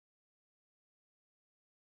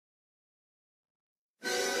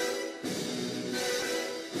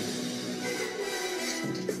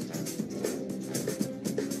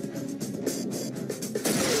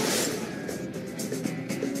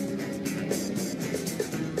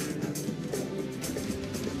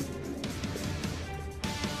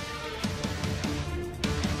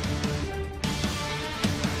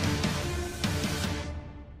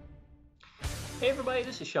everybody,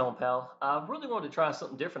 this is Shawn Powell. I really wanted to try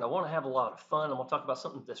something different. I want to have a lot of fun. I'm going to talk about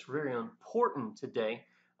something that's very important today.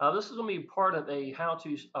 This is going to be part of a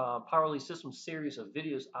how-to power lead system series of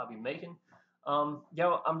videos I'll be making.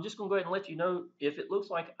 Y'all, I'm just going to go ahead and let you know if it looks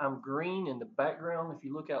like I'm green in the background. If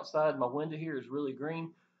you look outside, my window here is really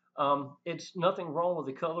green. It's nothing wrong with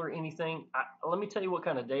the color or anything. Let me tell you what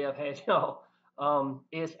kind of day I've had, y'all.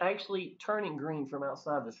 It's actually turning green from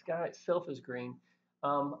outside. The sky itself is green.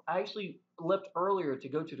 I actually left earlier to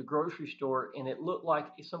go to the grocery store, and it looked like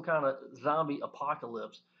some kind of zombie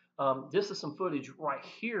apocalypse. This is some footage right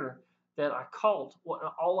here that I caught.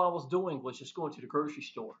 All I was doing was just going to the grocery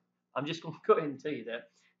store. I'm just going to go ahead and tell you that.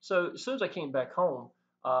 So as soon as I came back home,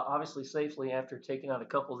 obviously safely after taking out a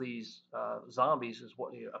couple of these zombies, is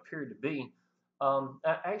what they appeared to be,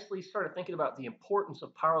 I actually started thinking about the importance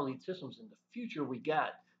of power lead systems in the future we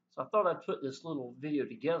got. So I thought I'd put this little video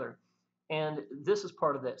together. And this is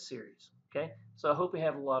part of that series. Okay, so I hope we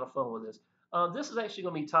have a lot of fun with this. This is actually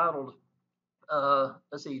going to be titled,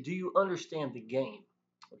 let's see, do you understand the game?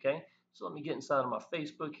 Okay, so let me get inside of my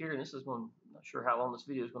Facebook here, and this is going, I'm not sure how long this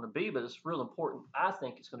video is going to be, but it's real important. I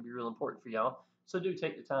think it's going to be real important for y'all. So do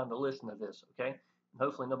take the time to listen to this, okay? And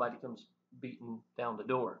hopefully nobody comes beating down the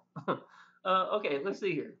door. Okay, let's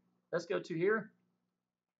see here. Let's go to here.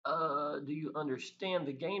 Do you understand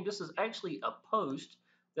the game? This is actually a post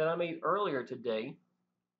that I made earlier today,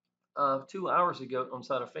 2 hours ago on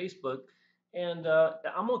side of Facebook. And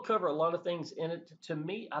I'm going to cover a lot of things in it. To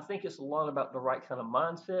me, I think it's a lot about the right kind of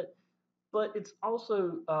mindset, but it's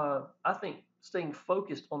also, I think, staying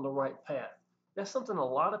focused on the right path. That's something a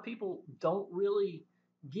lot of people don't really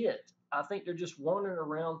get. I think they're just wandering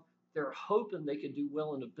around. They're hoping they could do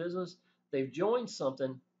well in the business. They've joined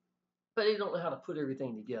something, but they don't know how to put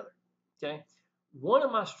everything together. Okay. One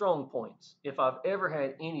of my strong points, if I've ever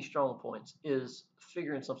had any strong points, is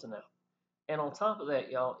figuring something out. And on top of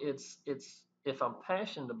that, y'all, it's if I'm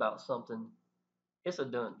passionate about something, it's a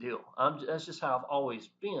done deal. That's just how I've always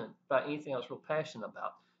been about anything I was real passionate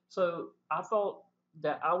about. So I thought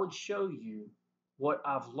that I would show you what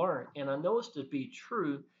I've learned, and I know it's to be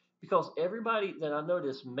true because everybody that I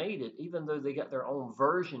noticed made it, even though they got their own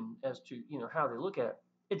version as to how they look at it,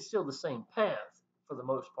 it's still the same path for the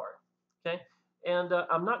most part. Okay, and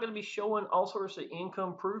I'm not going to be showing all sorts of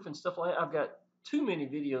income proof and stuff like that. I've got too many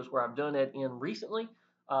videos where I've done that in recently.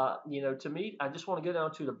 To me, I just want to go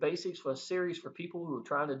down to the basics for a series for people who are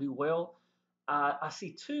trying to do well. I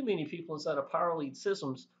see too many people inside of Power Lead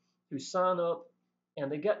Systems who sign up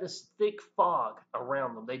and they got this thick fog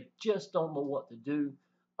around them. They just don't know what to do.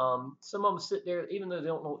 Some of them sit there, even though they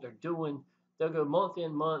don't know what they're doing, they'll go month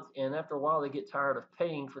in, month, and after a while they get tired of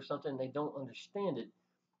paying for something they don't understand it.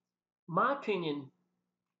 My opinion,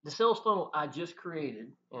 the sales funnel I just created,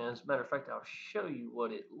 and as a matter of fact, I'll show you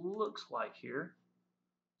what it looks like here.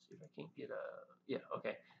 See if I can't get yeah,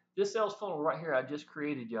 okay. This sales funnel right here I just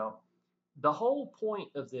created, y'all. The whole point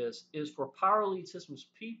of this is for Power Lead Systems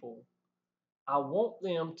people. I want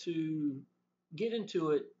them to get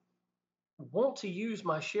into it, want to use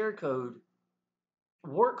my share code,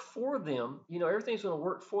 work for them. Everything's going to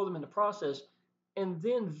work for them in the process, and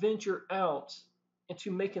then venture out into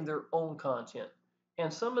making their own content.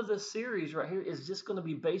 And some of this series right here is just going to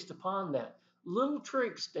be based upon that. Little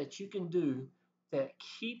tricks that you can do that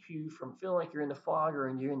keep you from feeling like you're in the fog or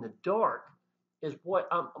you're in the dark is what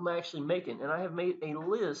I'm actually making. And I have made a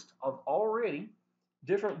list of already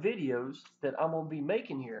different videos that I'm going to be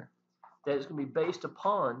making here that is going to be based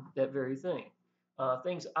upon that very thing.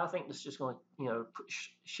 Things I think that's just going to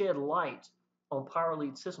shed light on Power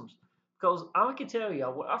Lead Systems. Because I can tell you,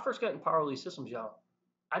 when I first got in Power Lead Systems, y'all,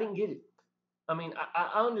 I didn't get it. I mean,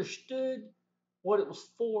 I understood what it was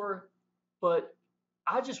for, but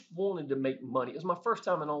I just wanted to make money. It was my first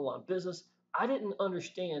time in online business. I didn't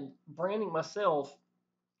understand branding myself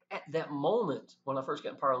at that moment when I first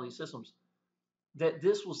got in Power Lead Systems, that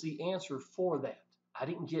this was the answer for that. I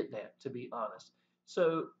didn't get that, to be honest.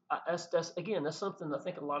 So that's something I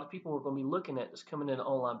think a lot of people are going to be looking at that's coming into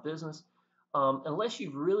online business. Unless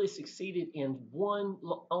you've really succeeded in one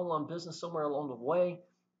online business somewhere along the way,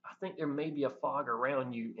 I think there may be a fog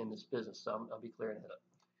around you in this business. So I'll be clearing that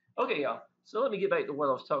up. Okay, y'all. So let me get back to what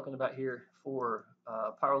I was talking about here for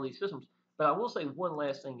Power Lead Systems. But I will say one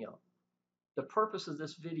last thing, y'all. The purpose of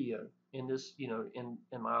this video in this, in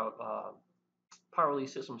my Power Lead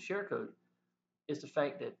Systems share code is the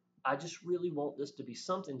fact that I just really want this to be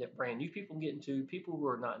something that brand new people can get into, people who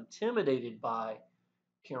are not intimidated by,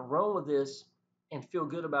 can run with this and feel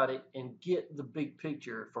good about it and get the big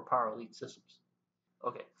picture for Power Lead Systems.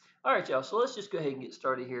 Okay. All right, y'all. So let's just go ahead and get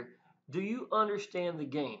started here. Do you understand the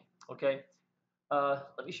game? Okay.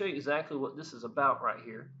 Let me show you exactly what this is about right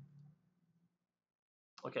here.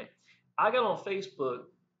 Okay, I got on Facebook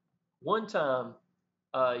one time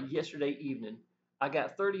yesterday evening. I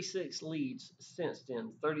got 36 leads since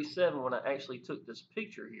then, 37 when I actually took this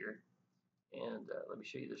picture here. And let me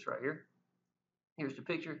show you this right here. Here's the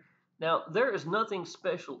picture. Now, there is nothing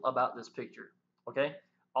special about this picture, okay?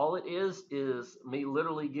 All it is me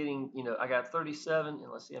literally getting, I got 37,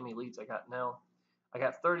 and let's see how many leads I got now. I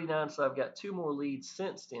got 39, so I've got two more leads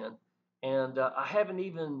since then. And I haven't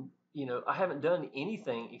even, I haven't done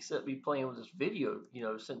anything except be playing with this video,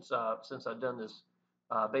 since I've done this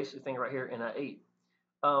basic thing right here, and I ate.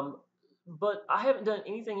 Um, but I haven't done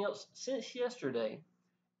anything else since yesterday,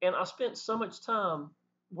 and I spent so much time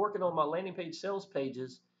working on my landing page sales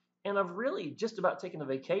pages, and I've really just about taken a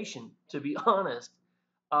vacation, to be honest,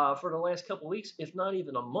 for the last couple of weeks, if not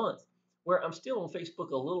even a month, where I'm still on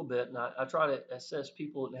Facebook a little bit, and I try to assess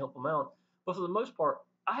people and help them out. But for the most part,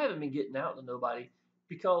 I haven't been getting out to nobody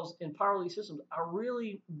because in Power Lead Systems, I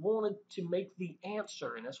really wanted to make the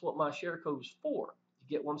answer, and that's what my share code is for.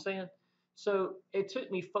 You get what I'm saying? So it took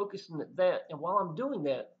me focusing at that, and while I'm doing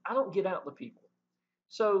that, I don't get out to people.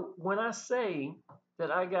 So when I say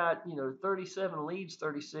that I got, 37 leads,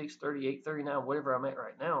 36, 38, 39, whatever I'm at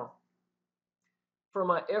right now, for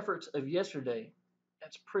my efforts of yesterday,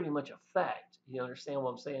 that's pretty much a fact. You understand what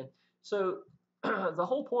I'm saying? So the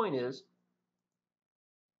whole point is,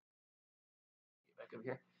 get back over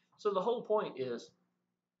here. So the whole point is,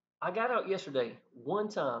 I got out yesterday one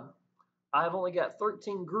time. I've only got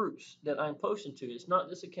 13 groups that I'm posting to. It's not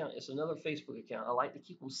this account, it's another Facebook account. I like to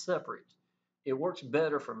keep them separate. It works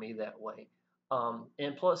better for me that way.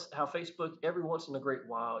 And plus, how Facebook, every once in a great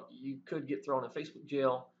while, you could get thrown in Facebook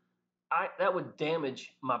jail. That would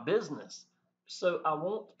damage my business. So I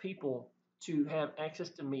want people to have access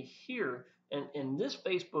to me here. And in this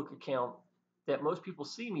Facebook account that most people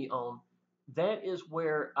see me on, that is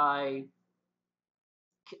where I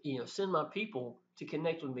send my people to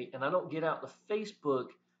connect with me, and I don't get out to Facebook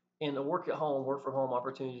and the work at home, work from home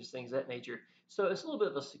opportunities, things of that nature. So it's a little bit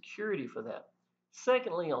of a security for that.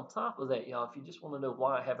 Secondly, on top of that, y'all, if you just want to know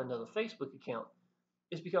why I have another Facebook account,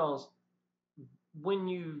 it's because when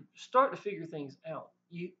you start to figure things out,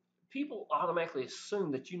 people automatically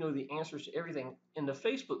assume that you know the answers to everything in the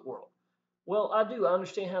Facebook world. Well, I do. I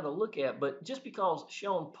understand how to look at, but just because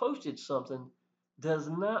Shawn posted something does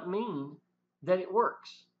not mean that it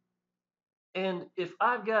works. And if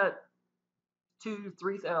I've got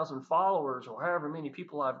 3,000 followers or however many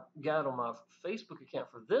people I've got on my Facebook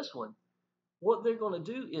account for this one, what they're going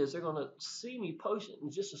to do is they're going to see me post it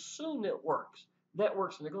and just assume that works. That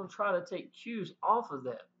works, and they're going to try to take cues off of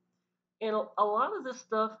that. And a lot of this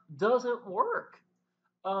stuff doesn't work.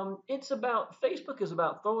 It's about Facebook is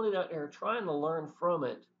about throwing it out there, trying to learn from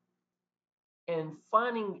it, and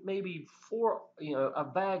finding maybe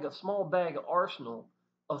a small bag of arsenal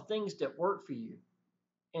of things that work for you.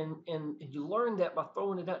 And you learn that by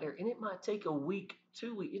throwing it out there, and it might take a week,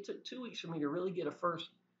 2 weeks. It took 2 weeks for me to really get a first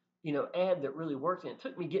ad that really worked, and it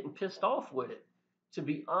took me getting pissed off with it, to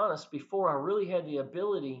be honest, before I really had the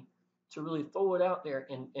ability to really throw it out there.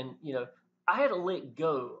 And I had to let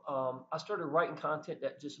go. I started writing content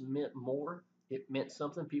that just meant more. It meant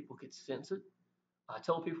something. People could sense it. I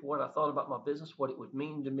told people what I thought about my business, what it would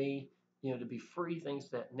mean to me, to be free, things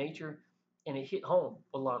of that nature, and it hit home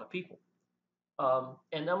with a lot of people.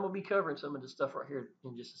 And I'm gonna be covering some of this stuff right here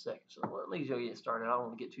in just a second. So let me just get started. I don't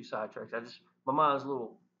want to get too sidetracked. My mind's a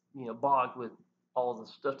little, bogged with all the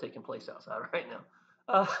stuff taking place outside right now.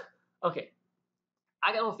 Uh, okay,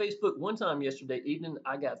 I got on Facebook one time yesterday evening.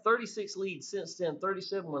 I got 36 leads since then.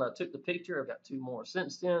 37 when I took the picture. I've got two more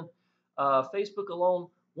since then. Facebook alone,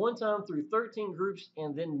 one time through 13 groups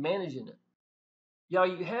and then managing it. Y'all,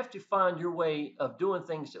 you have to find your way of doing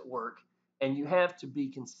things that work, and you have to be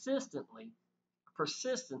consistently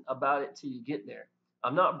persistent about it till you get there.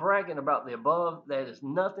 I'm not bragging about the above. That is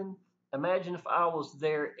nothing. Imagine if I was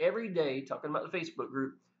there every day, talking about the Facebook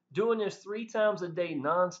group, doing this 3 times a day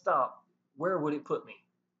nonstop. Where would it put me?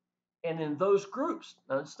 And in those groups,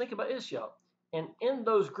 now let's think about this, y'all. And in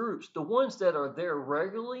those groups, the ones that are there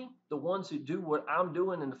regularly, the ones who do what I'm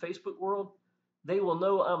doing in the Facebook world, they will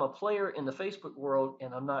know I'm a player in the Facebook world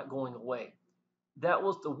and I'm not going away. That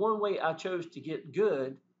was the one way I chose to get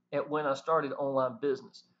good at when I started online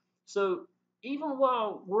business. So even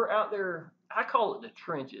while we're out there, I call it the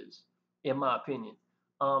trenches, in my opinion.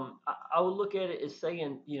 I would look at it as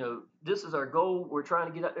saying, this is our goal. We're trying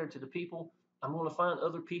to get out there to the people. I'm going to find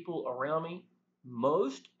other people around me.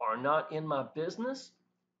 Most are not in my business,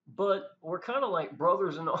 but we're kind of like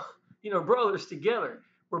brothers and brothers together.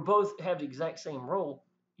 We're both have the exact same role,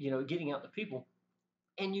 getting out to people.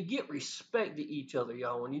 and you get respect to each other,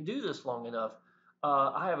 y'all. When you do this long enough,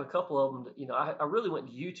 I have a couple of them. That, I really went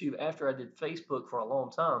to YouTube after I did Facebook for a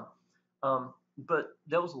long time, but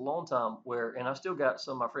that was a long time where, and I still got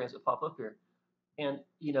some of my friends that pop up here, and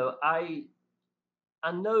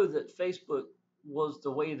I know that Facebook was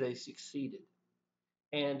the way they succeeded.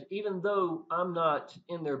 And even though I'm not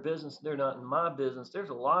in their business, they're not in my business, there's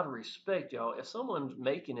a lot of respect, y'all. If someone's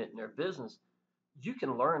making it in their business, you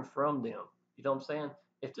can learn from them. You know what I'm saying?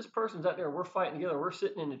 If this person's out there, we're fighting together, we're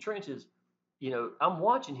sitting in the trenches, I'm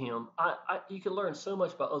watching him. You can learn so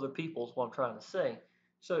much about other people, is what I'm trying to say.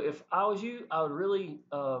 So if I was you, I would really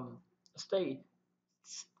stay,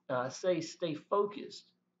 stay focused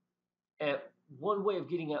at one way of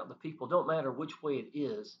getting out to people. Don't matter which way it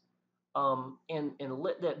is, and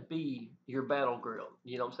let that be your battleground.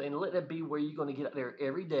 You know what I'm saying? Let that be where you're going to get out there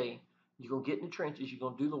every day. You're going to get in the trenches. You're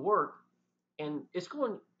going to do the work, and it's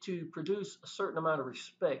going to produce a certain amount of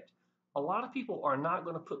respect. A lot of people are not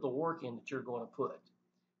going to put the work in that you're going to put.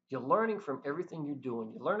 You're learning from everything you're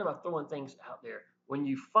doing. You're learning about throwing things out there. When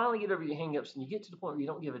you finally get over your hangups and you get to the point where you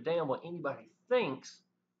don't give a damn what anybody thinks,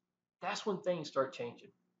 that's when things start changing.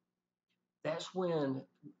 That's when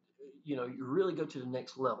you really go to the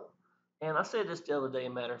next level. And I said this the other day, a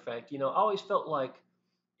matter of fact, I always felt like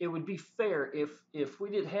it would be fair if we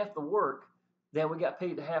did half the work, then we got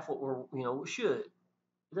paid half what we should.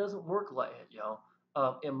 It doesn't work like that, y'all.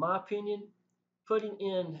 In my opinion, putting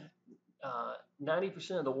in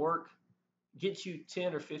 90% of the work gets you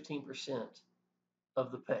 10 or 15%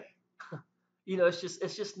 of the pay.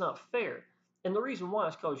 It's just not fair. And the reason why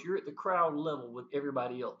is because you're at the crowd level with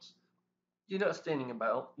everybody else. You're not standing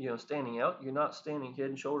out. You're not standing head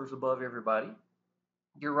and shoulders above everybody.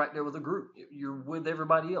 You're right there with a group. You're with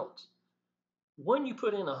everybody else. When you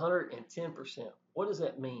put in 110%, what does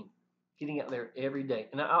that mean? Getting out there every day.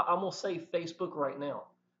 And I'm going to say Facebook right now,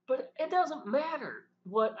 but it doesn't matter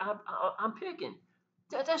what I'm picking.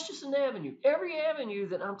 That's just an avenue. Every avenue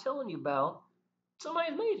that I'm telling you about,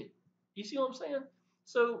 somebody's made it. You see what I'm saying?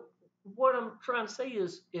 So what I'm trying to say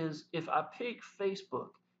is if I pick Facebook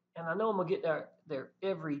and I know I'm gonna get there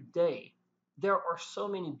every day, there are so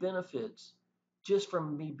many benefits just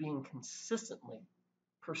from me being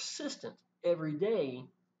persistent every day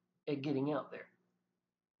at getting out there.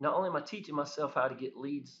 Not only am I teaching myself how to get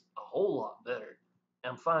leads a whole lot better,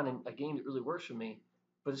 I'm finding a game that really works for me,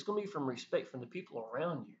 but it's gonna be from respect from the people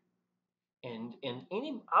around you. And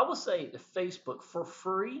I will say the Facebook for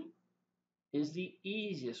free is the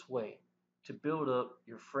easiest way to build up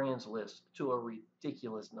your friends list to a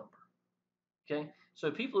ridiculous number. Okay, so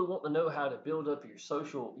people who want to know how to build up your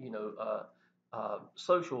social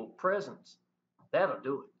presence, that'll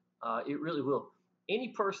do it. It really will. Any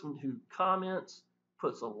person who comments,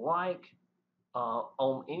 puts a like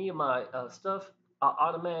on any of my stuff, I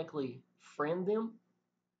automatically friend them.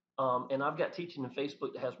 And I've got teaching in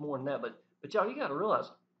Facebook that has more than that. But y'all, you got to realize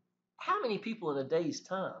how many people in a day's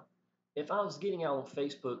time, if I was getting out on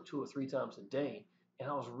Facebook 2 or 3 times a day, and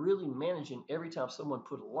I was really managing every time someone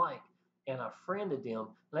put a like, and I friended them,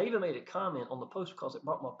 and I even made a comment on the post because it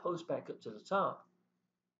brought my post back up to the top.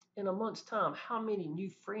 In a month's time, how many new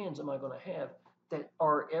friends am I going to have that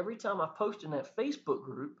are every time I post in that Facebook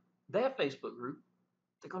group, they're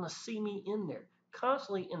going to see me in there,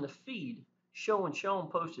 constantly in the feed, showing Shawn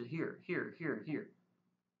posted here, here, here, here.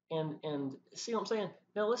 And see what I'm saying?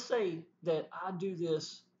 Now let's say that I do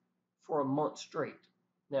this for a month straight.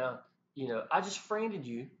 Now, I just friended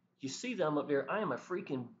you. You see that I'm up there. I am a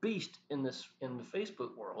freaking beast in the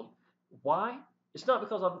Facebook world. Why? It's not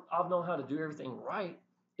because I've known how to do everything right.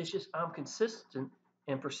 It's just I'm consistent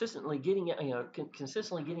and persistently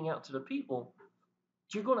consistently getting out to the people.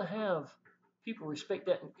 You're going to have people respect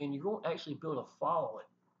that, and you're going to actually build a following.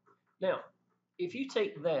 Now, if you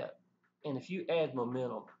take that and if you add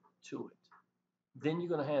momentum to it, then you're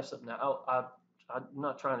going to have something. Now, I'm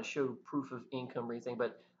not trying to show proof of income or anything,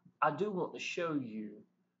 but I do want to show you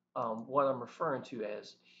what I'm referring to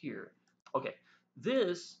as here. Okay,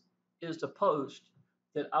 this is the post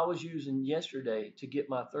that I was using yesterday to get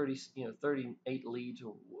my 38 leads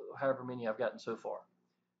or however many I've gotten so far.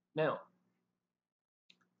 Now,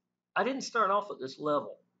 I didn't start off at this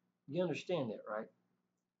level. You understand that, right?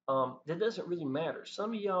 That doesn't really matter.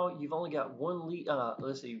 Some of y'all, you've only got one lead,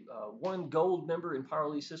 one gold member in Power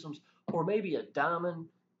Lead Systems, or maybe a diamond,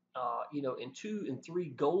 and 2 and 3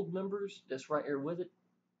 gold members that's right here with it.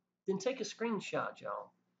 Then take a screenshot,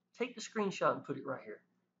 y'all. Take the screenshot and put it right here.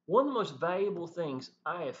 One of the most valuable things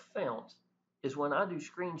I have found is when I do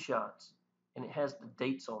screenshots and it has the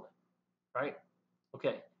dates on it, right?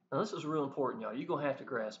 Okay, now this is real important, y'all. You're going to have to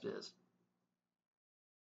grasp this.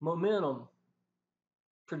 Momentum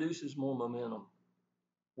produces more momentum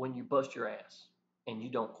when you bust your ass and you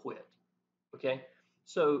don't quit. Okay?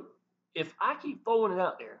 So if I keep throwing it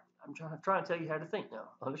out there, I'm trying to tell you how to think now.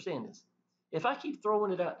 Understand this. If I keep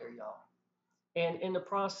throwing it out there, y'all, and in the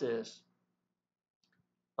process,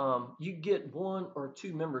 you get one or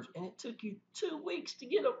two members, and it took you 2 weeks to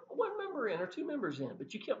get one member in or two members in,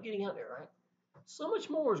 but you kept getting out there, right? So much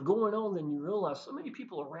more is going on than you realize. So many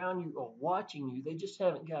people around you are watching you. They just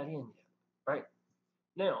haven't got in yet, right?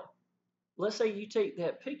 Now, let's say you take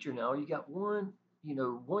that picture now. You got one,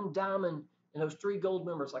 one diamond and those three gold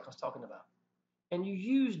members like I was talking about. And you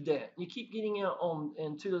use that. You keep getting out on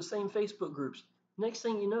into the same Facebook groups. Next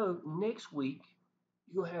thing you know, next week,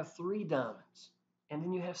 you'll have three diamonds. And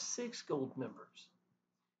then you have six gold members.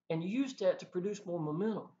 And you use that to produce more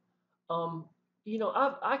momentum. Um,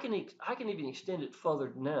 I can even extend it further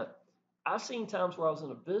than that. I've seen times where I was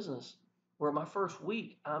in a business where my first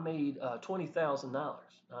week I made $20,000.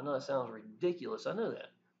 I know that sounds ridiculous. I know that.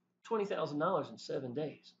 $20,000 in 7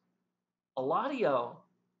 days. A lot of y'all,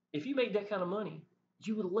 if you made that kind of money,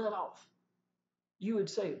 you would let off. You would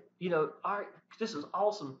say, all right, this is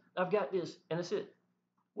awesome. I've got this, and that's it.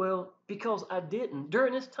 Well, because I didn't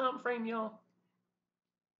during this time frame, y'all,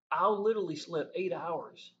 I literally slept 8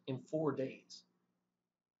 hours in 4 days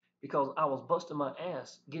because I was busting my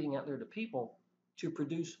ass getting out there to people to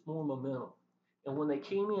produce more momentum. And when they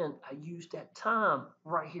came in, I used that time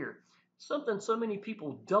right here. Something so many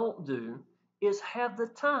people don't do is have the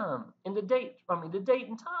time and the date, the date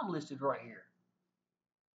and time listed right here.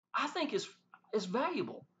 I think it's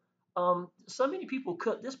valuable. So many people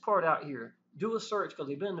cut this part out here, do a search because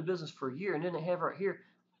they've been in the business for a year, and then they have right here.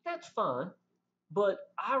 That's fine. But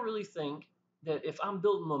I really think that if I'm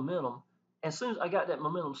building momentum, as soon as I got that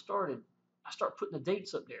momentum started, I start putting the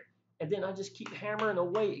dates up there. And then I just keep hammering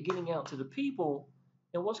away at getting out to the people.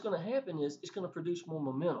 And what's going to happen is it's going to produce more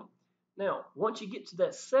momentum. Now, once you get to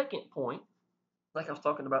that second point, like I was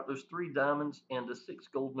talking about those three diamonds and the six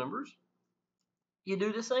gold members, you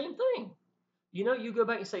do the same thing. You go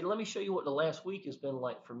back and say, let me show you what the last week has been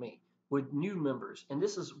like for me with new members. And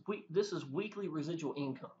this is weekly residual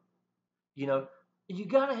income. You know, you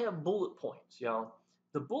got to have bullet points, y'all.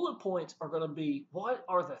 The bullet points are going to be what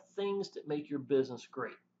are the things that make your business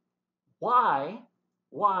great? Why?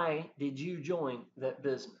 Why did you join that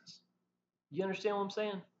business? You understand what I'm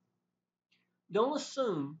saying? Don't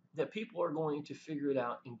assume that people are going to figure it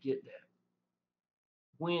out and get that.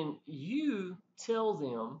 When you tell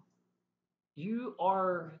them you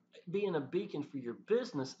are being a beacon for your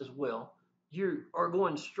business as well, you are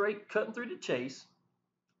going straight, cutting through the chase,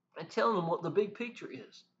 and telling them what the big picture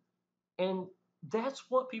is. And that's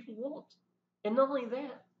what people want. And not only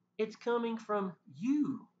that, it's coming from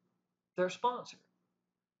you, their sponsor.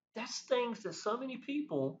 That's things that so many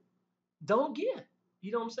people don't get.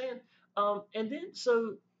 You know what I'm saying? And then,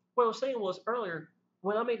 so what I was saying was earlier,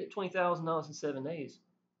 when I made it $20,000 in 7 days,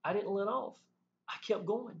 I didn't let off. I kept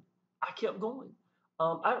going. I kept going.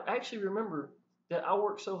 I actually remember that I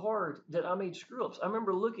worked so hard that I made screw ups. I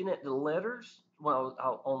remember looking at the letters when I was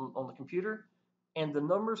out on the computer, and the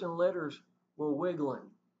numbers and letters were wiggling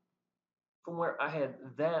from where I had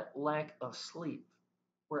that lack of sleep,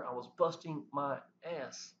 where I was busting my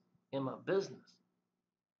ass in my business.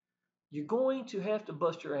 You're going to have to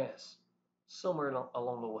bust your ass somewhere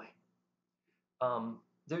along the way. Um,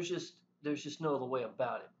 there's just no other way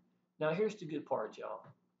about it. Now here's the good part, y'all.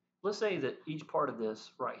 Let's say that each part of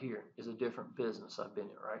this right here is a different business I've been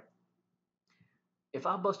in, right? If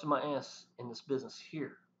I busted my ass in this business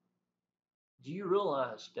here, do you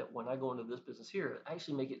realize that when I go into this business here, it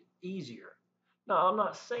actually make it easier? Now, I'm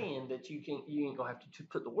not saying that you ain't gonna have to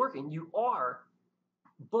put the work in. You are,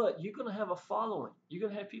 but you're gonna have a following. You're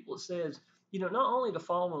gonna have people that says, not only the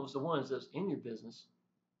following was the ones that's in your business,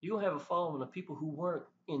 you'll have a following of people who weren't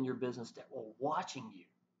in your business that were watching you.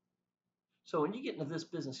 So when you get into this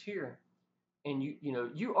business here, and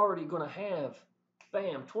you're already gonna have,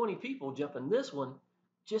 bam, 20 people jump in this one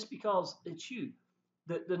just because it's you.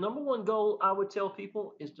 The number one goal I would tell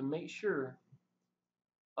people is to make sure,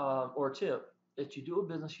 or tip, that you do a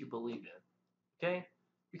business you believe in. Okay?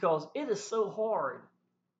 Because it is so hard,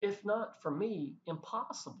 if not for me,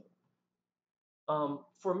 impossible,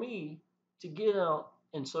 for me to get out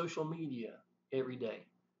in social media every day,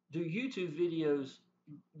 do YouTube videos,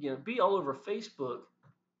 be all over Facebook,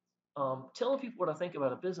 telling people what I think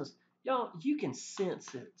about a business. Y'all, you can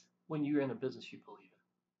sense it when you're in a business you believe in.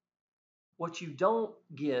 What you don't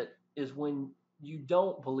get is when you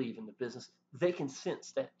don't believe in the business, they can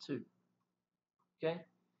sense that too. Okay?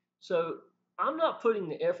 So I'm not putting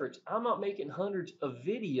the efforts, I'm not making hundreds of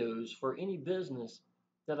videos for any business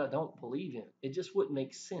that I don't believe in. It just wouldn't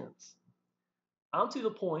make sense. I'm to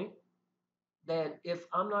the point that if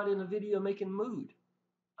I'm not in a video making mood,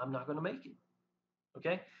 I'm not going to make it.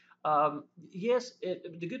 Okay. Yes,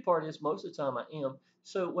 the good part is most of the time I am.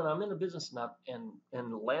 So when I'm in a business and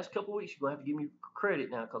the last couple of weeks, you're going to have to give me credit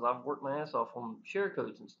now because I've worked my ass off on share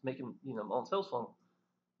codes and making, on sales funnel.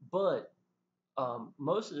 But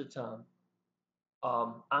most of the time,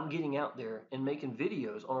 I'm getting out there and making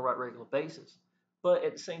videos on a regular basis. But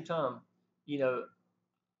at the same time, you know,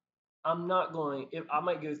 I'm not going. If I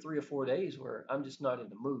might go 3 or 4 days where I'm just not in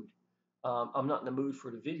the mood. I'm not in the mood for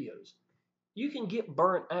the videos. You can get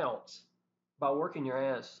burnt out by working your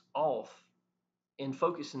ass off and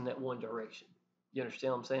focusing that one direction. You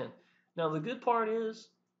understand what I'm saying? Now the good part is,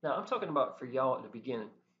 now I'm talking about for y'all at the beginning.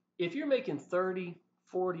 If you're making 30,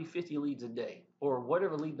 40, 50 leads a day, or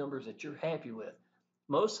whatever lead numbers that you're happy with,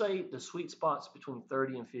 most say the sweet spot's between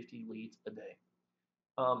 30 and 50 leads a day.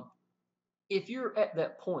 Um, if you're at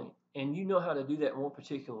that point and you know how to do that in one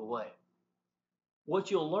particular way,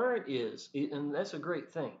 what you'll learn is, and that's a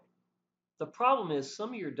great thing. The problem is some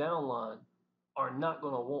of your downline are not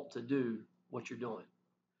going to want to do what you're doing.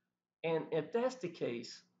 And if that's the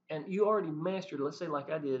case, and you already mastered, let's say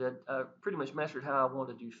like I did, I pretty much mastered how I want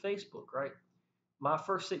to do Facebook, right? My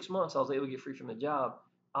first 6 months, I was able to get free from the job.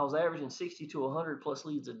 I was averaging 60 to 100 plus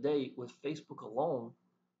leads a day with Facebook alone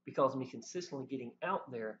because of me consistently getting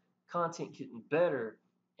out there, content getting better,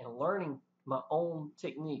 and learning my own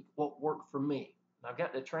technique, what worked for me. And I've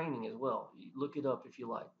got the training as well. You look it up if you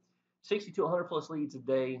like. 60 to 100 plus leads a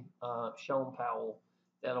day, Shawn Powell.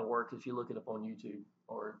 That'll work if you look it up on YouTube,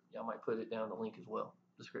 or I might put it down in the link as well,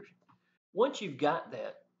 description. Once you've got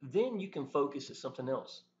that, then you can focus at something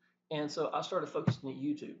else. And so I started focusing at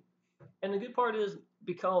YouTube. And the good part is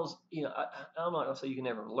because, I'm not going to say you can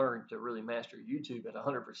never learn to really master YouTube at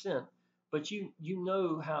 100%, but you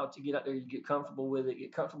know how to get out there, you get comfortable with it,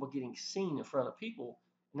 get comfortable getting seen in front of people.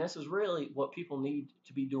 And this is really what people need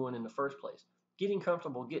to be doing in the first place. Getting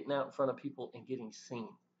comfortable, getting out in front of people and getting seen.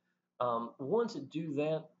 Ones that do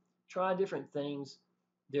that, try different things.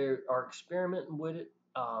 They are experimenting with it,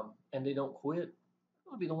 and they don't quit.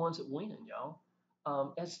 Will be the ones that win, y'all.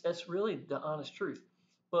 That's really the honest truth.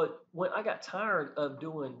 But when I got tired of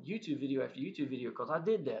doing YouTube video after YouTube video, because I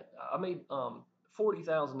did that, I made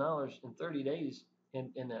 $40,000 in 30 days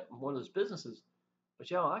in that one of those businesses. But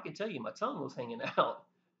y'all, I can tell you, my tongue was hanging out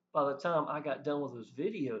by the time I got done with those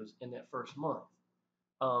videos in that first month.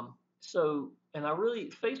 And I really,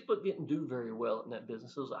 Facebook didn't do very well in that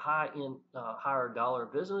business. It was a high end, higher dollar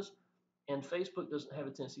business, and Facebook doesn't have a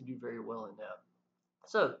tendency to do very well in that.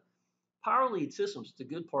 So, Power Lead Systems, the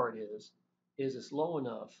good part is it's low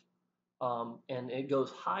enough, and it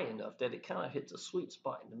goes high enough that it kind of hits a sweet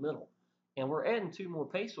spot in the middle. And we're adding 2 more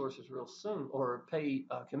pay sources real soon, or pay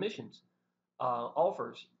commissions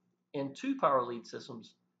offers, and 2 Power Lead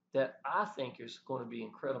Systems that I think is going to be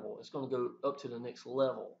incredible. It's going to go up to the next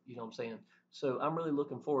level. You know what I'm saying? So I'm really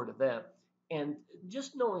looking forward to that. And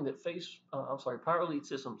just knowing that Power Lead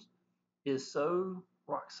Systems is so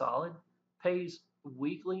rock solid, pays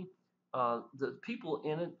weekly. The people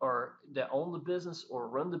in it are that own the business or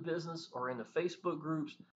run the business or in the Facebook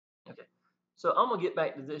groups. Okay, so I'm gonna get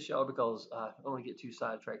back to this, y'all, because I don't want to get too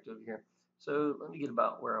sidetracked over here. So let me get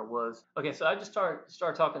about where I was. Okay, so I just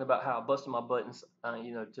started talking about how I busted my buttons,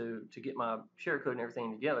 to get my share code and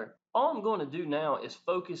everything together. All I'm going to do now is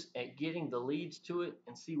focus at getting the leads to it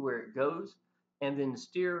and see where it goes, and then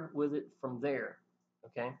steer with it from there.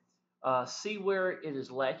 Okay, see where it is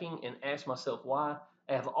lacking and ask myself why.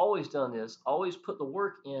 I have always done this, always put the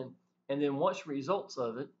work in, and then watch results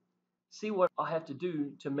of it, see what I have to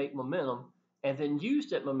do to make momentum, and then use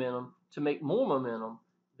that momentum to make more momentum.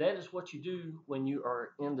 That is what you do when you are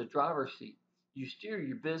in the driver's seat. You steer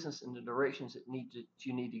your business in the directions that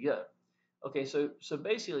you need to go. Okay, so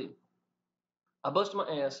basically, I busted my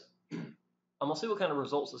ass. I'm gonna see what kind of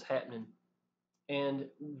results is happening, and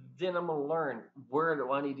then I'm gonna learn where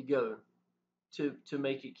do I need to go to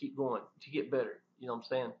make it keep going, to get better. You know what I'm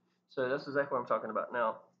saying? So that's exactly what I'm talking about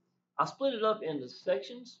now. I split it up into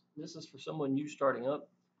sections. This is for someone new starting up.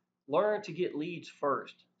 Learn to get leads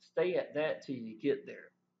first. Stay at that till you get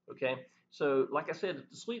there. Okay. So, like I said,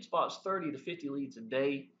 the sweet spot's 30 to 50 leads a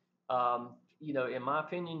day. In my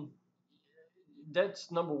opinion,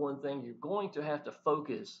 that's number one thing. You're going to have to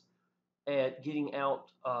focus at getting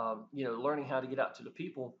out, learning how to get out to the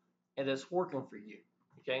people, and that's working for you.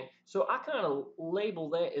 Okay. So I kind of label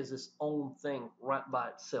that as its own thing right by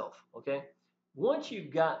itself. Okay. Once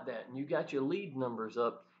you've got that and you got your lead numbers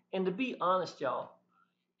up, and to be honest, y'all,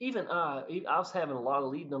 I was having a lot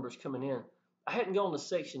of lead numbers coming in. I hadn't gone to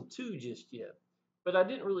section 2 just yet. But I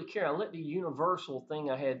didn't really care. I let the universal thing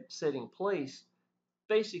I had set in place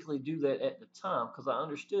basically do that at the time because I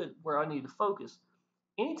understood where I need to focus.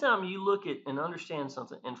 Anytime you look at and understand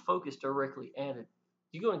something and focus directly at it,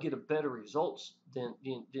 you're going to get a better results than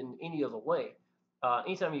any other way.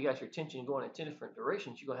 Anytime you got your attention going in 10 different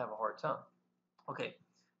directions, you're going to have a hard time. Okay,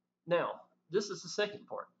 now this is the second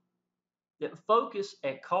part. That focus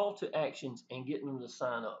at call to actions and getting them to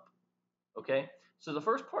sign up. Okay, so the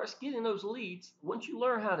first part is getting those leads. Once you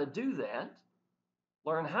learn how to do that,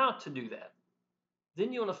 learn how to do that,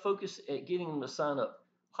 then you want to focus at getting them to sign up.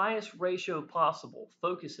 Highest ratio possible.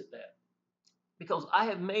 Focus at that. Because I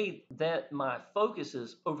have made that my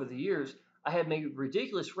focuses over the years. I have made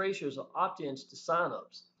ridiculous ratios of opt-ins to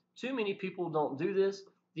sign-ups. Too many people don't do this.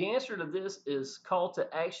 The answer to this is call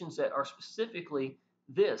to actions that are specifically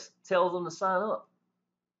this. Tell them to sign up.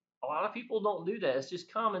 A lot of people don't do that. It's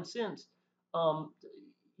just common sense. Um,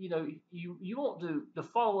 you won't do the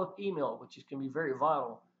follow-up email, which is going to be very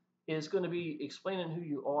vital, is going to be explaining who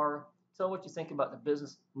you are, tell what you think about the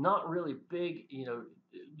business. Not really big,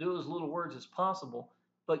 do as little words as possible,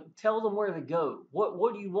 but tell them where to go.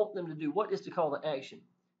 What do you want them to do? What is the call to action?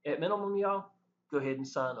 At minimum, y'all, go ahead and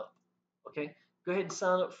sign up. Okay, go ahead and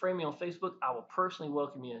sign up. Friend me on Facebook. I will personally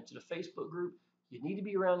welcome you into the Facebook group. You need to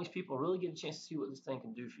be around these people, really get a chance to see what this thing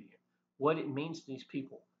can do for you, what it means to these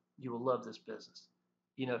people. You will love this business.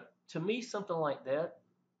 To me, something like that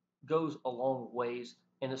goes a long ways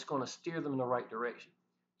and it's going to steer them in the right direction.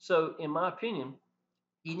 So, in my opinion,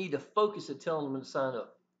 you need to focus at telling them to sign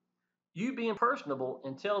up. You being personable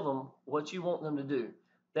and tell them what you want them to do.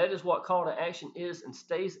 That is what call to action is and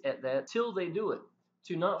stays at that till they do it.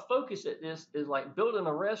 To not focus at this is like building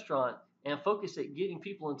a restaurant and focus at getting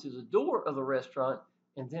people into the door of the restaurant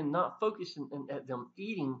and then not focusing at them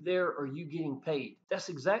eating there or you getting paid. That's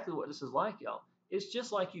exactly what this is like, y'all. It's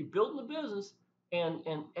just like you building a business and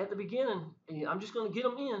at the beginning, I'm just going to get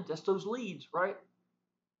them in. That's those leads, right?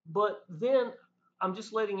 But then I'm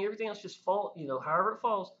just letting everything else just fall, however it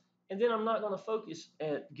falls. And then I'm not going to focus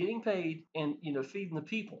at getting paid and, feeding the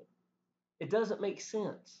people. It doesn't make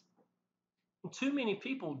sense. And too many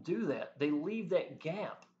people do that. They leave that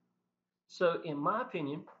gap. So, in my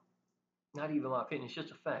opinion, not even my opinion, it's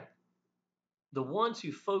just a fact. The ones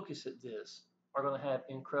who focus at this are going to have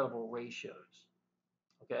incredible ratios.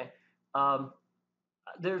 Okay. Um,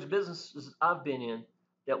 there's businesses I've been in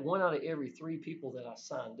that one out of every three people that I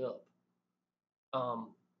signed up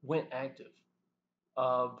went active.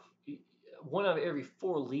 Uh, one out of every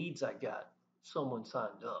four leads I got, someone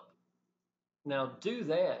signed up. Now, do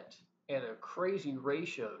that at a crazy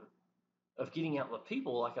ratio of getting out with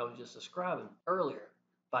people, like I was just describing earlier,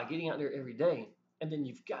 by getting out there every day, and then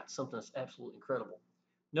you've got something that's absolutely incredible.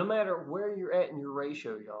 No matter where you're at in your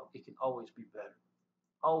ratio, y'all, it can always be better.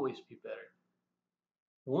 Always be better.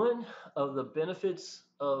 One of the benefits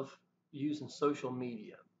of using social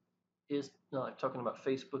media is not talking about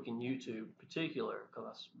Facebook and YouTube in particular, because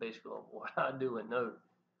that's basically what I do and know,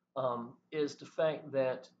 is the fact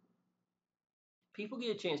that people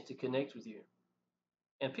get a chance to connect with you.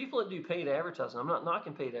 And people that do paid advertising, I'm not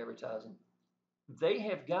knocking paid advertising, they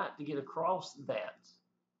have got to get across that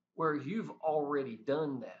where you've already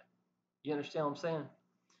done that. You understand what I'm saying?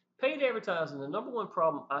 Paid advertising, the number one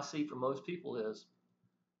problem I see for most people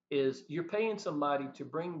is you're paying somebody to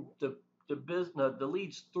bring the business the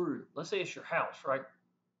leads through. Let's say it's your house, right?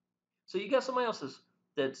 So you got somebody else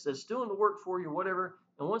that's doing the work for you, or whatever.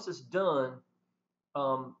 And once it's done,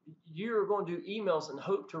 you're going to do emails and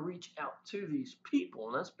hope to reach out to these people.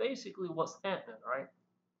 And that's basically what's happening, right?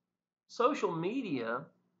 Social media,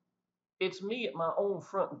 it's me at my own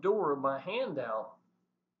front door, my hand out,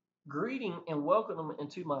 greeting and welcoming them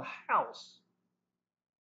into my house.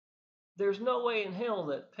 There's no way in hell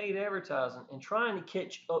that paid advertising and trying to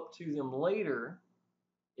catch up to them later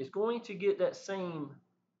is going to get that same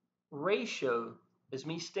ratio as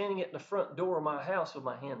me standing at the front door of my house with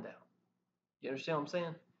my hand out. You understand what I'm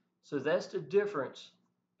saying? So that's the difference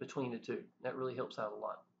between the two. That really helps out a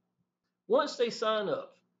lot. Once they sign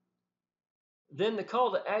up, then the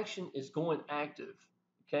call to action is going active.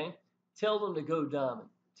 Okay? Tell them to go diamond.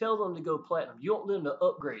 Tell them to go platinum. You want them to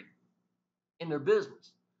upgrade in their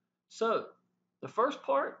business. So the first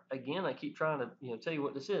part, again, I keep trying to tell you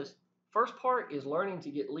what this is. First part is learning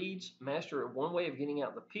to get leads, master one way of getting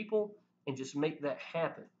out the people, and just make that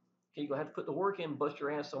happen. Okay, you're gonna have to put the work in, bust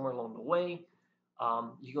your ass somewhere along the way.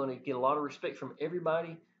 You're going to get a lot of respect from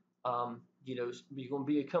everybody. You're going to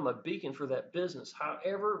become a beacon for that business.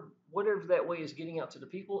 However, whatever that way is getting out to the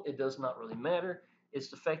people, it does not really matter. It's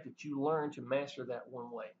the fact that you learn to master that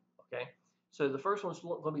one way. Okay. So the first one's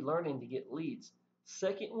going to be learning to get leads.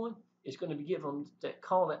 Second one It's going to be give them that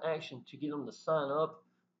call to action to get them to sign up.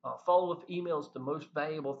 Follow-up email is the most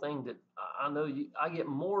valuable thing that I know. I get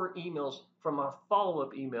more emails from my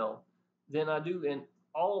follow-up email than I do in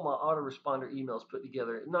all of my autoresponder emails put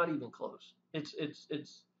together. Not even close.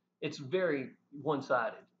 It's very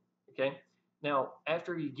one-sided. Okay. Now,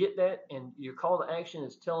 after you get that and your call to action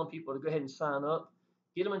is telling people to go ahead and sign up,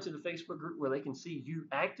 get them into the Facebook group where they can see you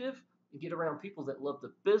active and get around people that love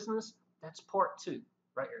the business. That's part two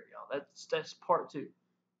right here, y'all. That's part two.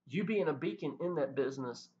 You being a beacon in that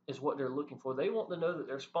business is what they're looking for. They want to know that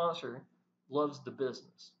their sponsor loves the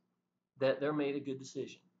business, that they're made a good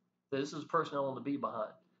decision, that this is a person I want to be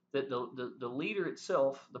behind, that the leader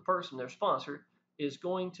itself, the person, their sponsor, is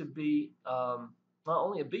going to be not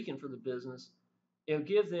only a beacon for the business, it'll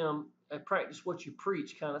give them a practice what you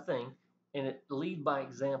preach kind of thing, and it lead by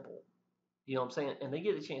example. You know what I'm saying? And they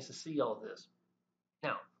get a chance to see all of this.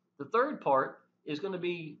 Now, the third part is going to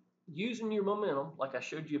be using your momentum, like I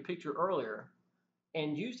showed you a picture earlier,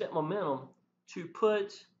 and use that momentum to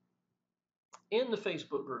put in the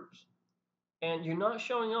Facebook groups. And you're not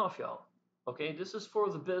showing off, y'all. Okay, this is for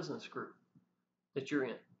the business group that you're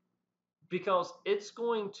in because it's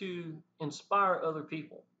going to inspire other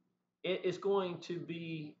people. It is going to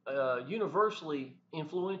be universally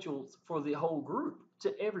influential for the whole group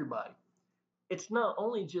to everybody. It's not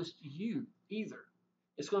only just you either.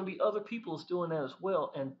 It's going to be other people that's doing that as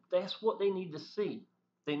well, and that's what they need to see.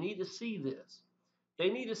 They need to see this. They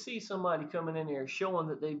need to see somebody coming in there showing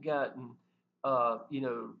that they've gotten,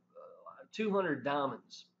 200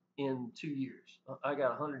 diamonds in 2 years. I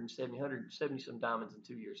got 170 some diamonds in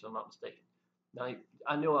 2 years, if I'm not mistaken. Now,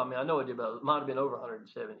 I know I did, but it might have been over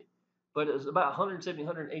 170. But it was about 170,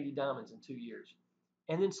 180 diamonds in 2 years.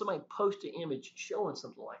 And then somebody post an image showing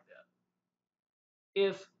something like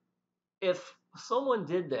that. If someone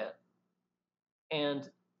did that and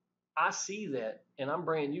I see that and I'm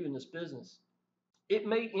brand new in this business, it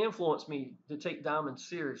may influence me to take diamonds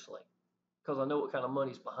seriously because I know what kind of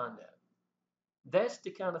money's behind that. That's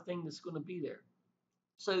the kind of thing that's going to be there.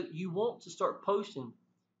 So you want to start posting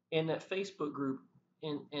in that Facebook group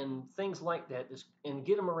and things like that and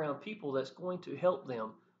get them around people that's going to help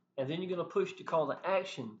them. And then you're going to push the call to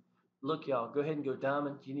action. Look, y'all, go ahead and go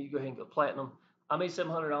diamond. You need to go ahead and go platinum. I made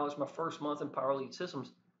 $700 my first month in Power Lead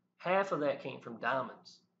Systems. Half of that came from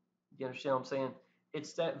diamonds. You understand what I'm saying?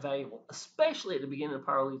 It's that valuable, especially at the beginning of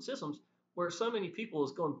Power Lead Systems, where so many people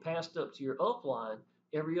is going past up to your upline,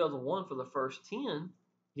 every other one for the first 10.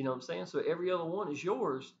 You know what I'm saying? So every other one is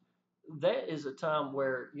yours. That is a time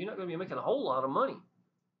where you're not going to be making a whole lot of money.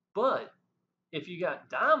 But if you got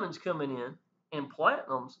diamonds coming in and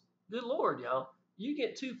platinums, good Lord, y'all, you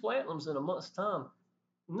get 2 platinums in a month's time.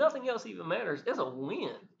 Nothing else even matters. It's a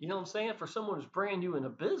win. You know what I'm saying? For someone who's brand new in a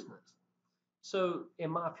business. So, in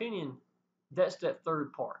my opinion, that's that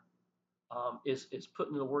third part. Is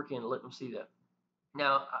putting the work in and letting them see that.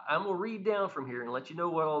 Now, I'm going to read down from here and let you know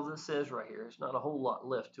what all this says right here. It's not a whole lot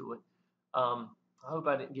left to it. I hope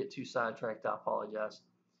I didn't get too sidetracked. I apologize.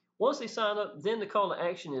 Once they sign up, then the call to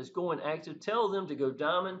action is going active. Tell them to go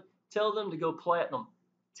diamond. Tell them to go platinum.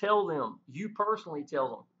 Tell them, you personally tell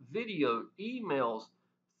them, video, emails,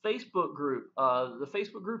 Facebook group, the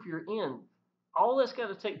Facebook group you're in, all that's got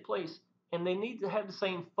to take place, and they need to have the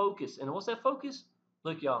same focus. And what's that focus?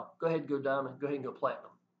 Look, y'all, go ahead and go diamond. Go ahead and go platinum.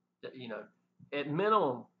 You know, at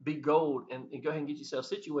minimum, be gold and go ahead and get yourself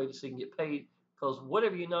situated so you can get paid. Because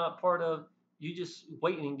whatever you're not part of, you just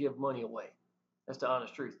wait and give money away. That's the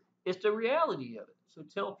honest truth. It's the reality of it. So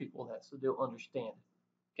tell people that so they'll understand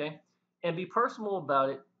it. Okay? And be personal about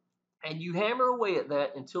it. And you hammer away at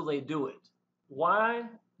that until they do it. Why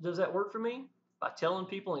does that work for me? By telling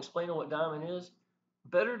people and explaining what diamond is.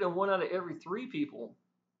 Better than 1 out of every 3 people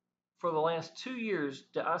for the last 2 years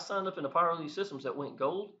that I signed up in the Power Lead Systems that went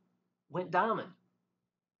gold, went diamond.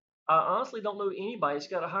 I honestly don't know anybody that's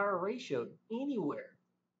got a higher ratio anywhere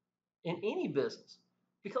in any business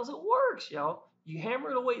because it works, y'all. You hammer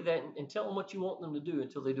it away that and tell them what you want them to do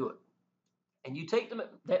until they do it. And you take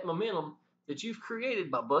that momentum that you've created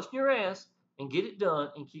by busting your ass and get it done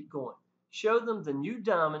and keep going. Show them the new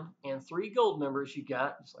diamond and 3 gold members you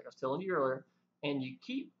got, just like I was telling you earlier, and you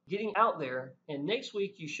keep getting out there. And next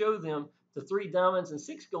week you show them the 3 diamonds and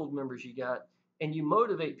 6 gold members you got, and you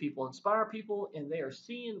motivate people, inspire people, and they are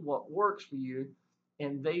seeing what works for you,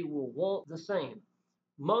 and they will want the same.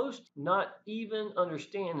 Most not even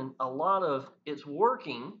understanding a lot of it's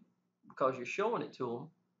working because you're showing it to them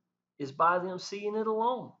is by them seeing it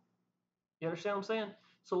alone. You understand what I'm saying?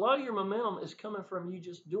 So a lot of your momentum is coming from you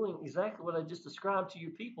just doing exactly what I just described to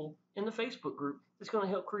you people in the Facebook group. That's going to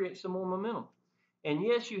help create some more momentum. And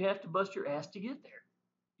yes, you have to bust your ass to get there.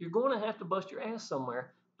 You're going to have to bust your ass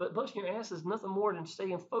somewhere, but busting your ass is nothing more than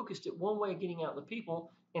staying focused at one way of getting out to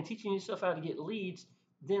people and teaching yourself how to get leads,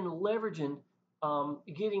 then leveraging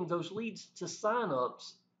getting those leads to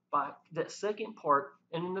sign-ups by that second part.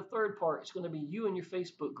 And then the third part is going to be you and your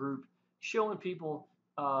Facebook group showing people,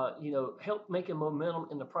 help making momentum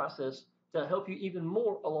in the process to help you even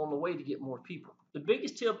more along the way to get more people. The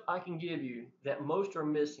biggest tip I can give you that most are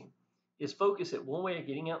missing is focus at one way of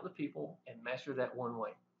getting out to people and master that one way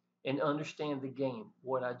and understand the game,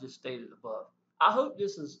 what I just stated above. I hope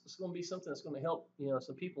this is going to be something that's going to help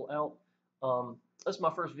some people out. That's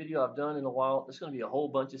my first video I've done in a while. It's going to be a whole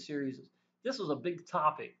bunch of series. This was a big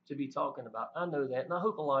topic to be talking about. I know that, and I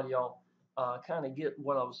hope a lot of y'all kind of get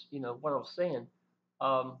what I was saying.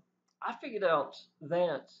 I figured out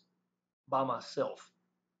that by myself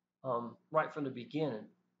right from the beginning,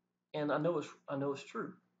 and I know it's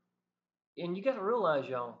true. And you got to realize,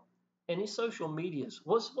 y'all, in these social medias,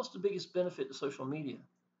 what's the biggest benefit to social media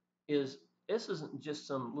is this isn't just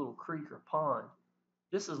some little creek or pond.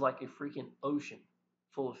 This is like a freaking ocean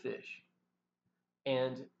full of fish.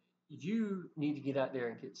 And you need to get out there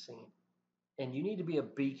and get seen. And you need to be a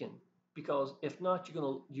beacon because if not,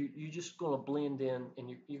 you're just gonna blend in and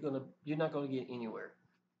you're not gonna get anywhere.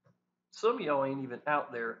 Some of y'all ain't even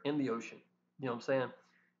out there in the ocean. You know what I'm saying?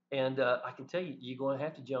 And I can tell you, you're gonna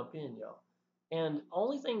have to jump in, y'all. And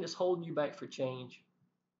only thing that's holding you back for change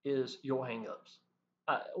is your hangups,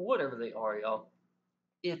 whatever they are, y'all.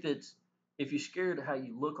 If it's if you're scared of how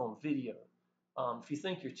you look on video, if you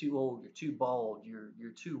think you're too old, you're too bald,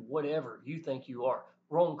 you're too whatever you think you are,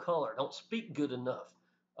 wrong color, don't speak good enough,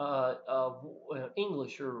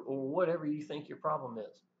 English or whatever you think your problem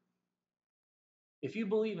is. If you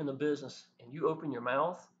believe in the business and you open your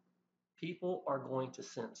mouth, people are going to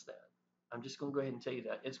sense that. I'm just going to go ahead and tell you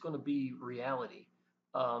that it's going to be reality.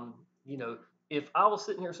 Um, you know, if I was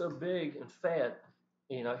sitting here so big and fat,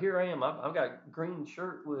 here I am. I've got a green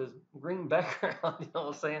shirt with green background. You know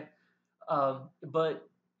what I'm saying? But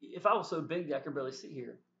if I was so big that I could barely sit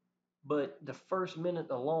here, but the first minute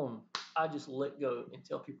alone, I just let go and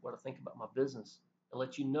tell people what I think about my business and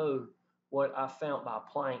let you know what I found by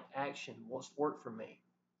applying action, what's worked for me,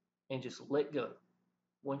 and just let go.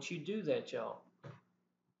 Once you do that, y'all,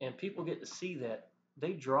 and people get to see that,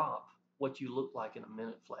 they drop what you look like in a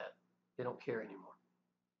minute flat. They don't care anymore.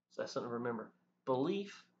 So that's something to remember.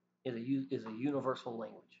 Belief is a universal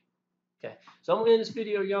language. Okay, so I'm gonna end this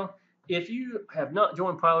video, y'all. If you have not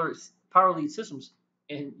joined Power Lead Systems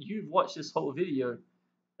and you've watched this whole video,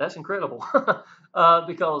 that's incredible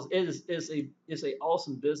because it's a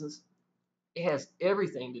awesome business. It has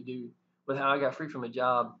everything to do with how I got free from a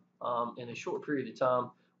job in a short period of time.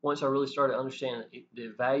 Once I really started understanding the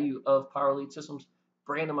value of Power Lead Systems,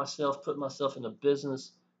 branding myself, putting myself in a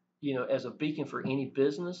business, as a beacon for any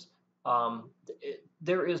business,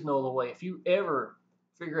 there is no other way. If you ever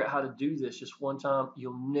figure out how to do this just one time,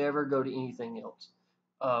 you'll never go to anything else.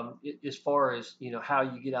 As far as how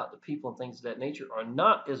you get out to people and things of that nature are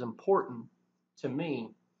not as important to me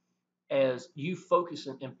as you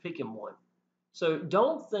focusing and picking one. So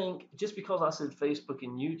don't think just because I said Facebook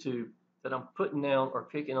and YouTube that I'm putting down or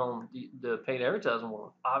picking on the paid advertising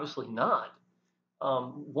one. Obviously not.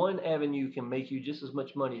 One avenue can make you just as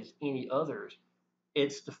much money as any others.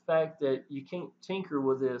 It's the fact that you can't tinker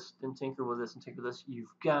with this, then tinker with this, and tinker with this.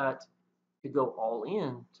 You've got to go all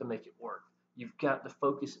in to make it work. You've got to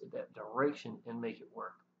focus in that direction and make it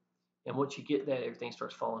work. And once you get that, everything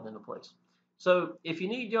starts falling into place. So if you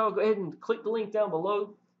need, y'all, go ahead and click the link down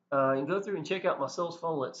below and go through and check out my sales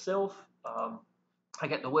funnel itself. I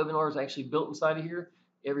got the webinars actually built inside of here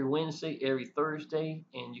every Wednesday, every Thursday,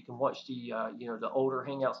 and you can watch the older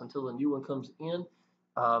hangouts until the new one comes in.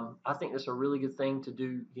 I think that's a really good thing to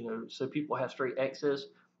do, so people have straight access.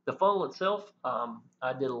 The funnel itself,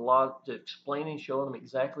 I did a lot to explaining, showing them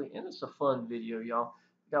exactly, and it's a fun video, y'all.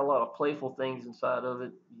 Got a lot of playful things inside of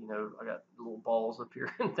it. I got little balls up here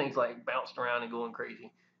and things like bouncing around and going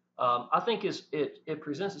crazy. I think it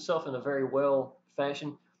presents itself in a very well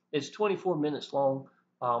fashion. It's 24 minutes long,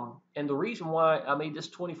 and the reason why I made this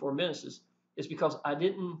 24 minutes is because I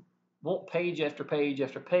didn't want page after page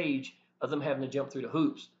after page of them having to jump through the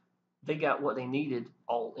hoops. They got what they needed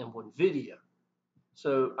all in one video.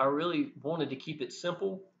 So I really wanted to keep it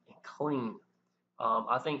simple and clean.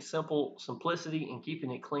 I think simplicity and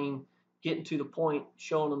keeping it clean, getting to the point,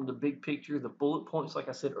 showing them the big picture, the bullet points, like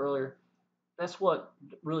I said earlier, that's what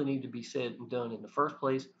really needed to be said and done in the first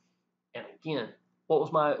place. And again, what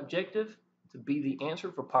was my objective? To be the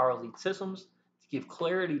answer for Power Lead Systems, to give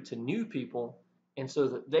clarity to new people, and so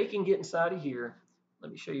that they can get inside of here.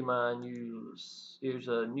 Let me show you my here's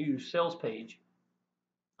a new sales page.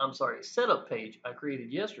 a setup page I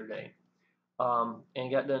created yesterday,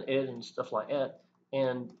 and got done editing and stuff like that.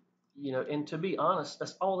 And and to be honest,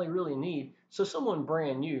 that's all they really need. So someone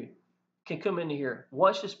brand new can come into here,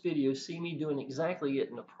 watch this video, see me doing exactly it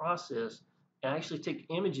in the process, and actually take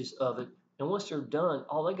images of it. And once they're done,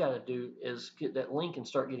 all they got to do is get that link and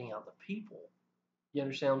start getting out to people. You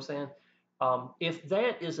understand what I'm saying? If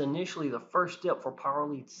that is initially the first step for Power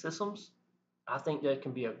Lead systems, I think that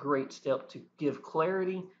can be a great step to give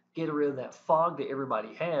clarity, get rid of that fog that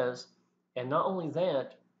everybody has. And not only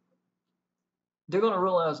that, they're going to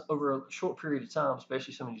realize over a short period of time,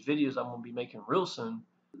 especially some of these videos I'm going to be making real soon,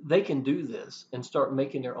 they can do this and start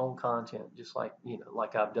making their own content, just like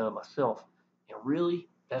like I've done myself. And really,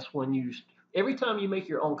 that's when every time you make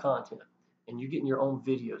your own content and you're getting your own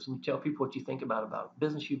videos and you tell people what you think about a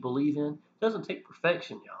business you believe in, it doesn't take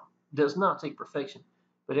perfection, y'all. It does not take perfection.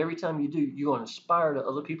 But every time you do, you're going to inspire the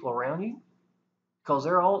other people around you because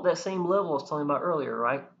they're all at that same level I was telling you about earlier,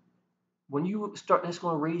 right? When you start, that's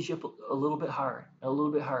going to raise you up a little bit higher, a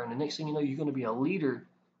little bit higher. And the next thing you know, you're going to be a leader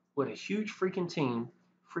with a huge freaking team,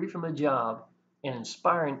 free from a job, and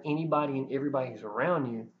inspiring anybody and everybody who's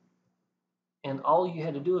around you. And all you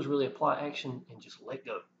had to do is really apply action and just let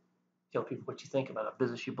go. Tell people what you think about a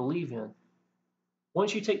business you believe in.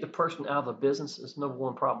 Once you take the person out of the business, it's number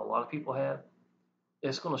one problem a lot of people have.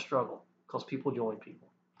 It's going to struggle because people join people.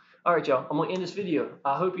 All right, y'all, I'm going to end this video.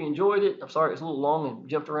 I hope you enjoyed it. I'm sorry it's a little long and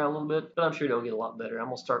jumped around a little bit, but I'm sure it'll get a lot better. I'm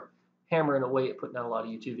going to start hammering away at putting out a lot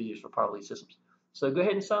of YouTube videos for Power Lead Systems. So go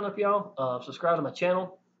ahead and sign up, y'all. Subscribe to my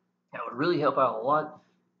channel. That would really help out a lot.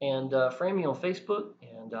 And friend me on Facebook,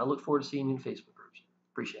 and I look forward to seeing you in Facebook groups.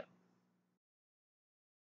 Appreciate it.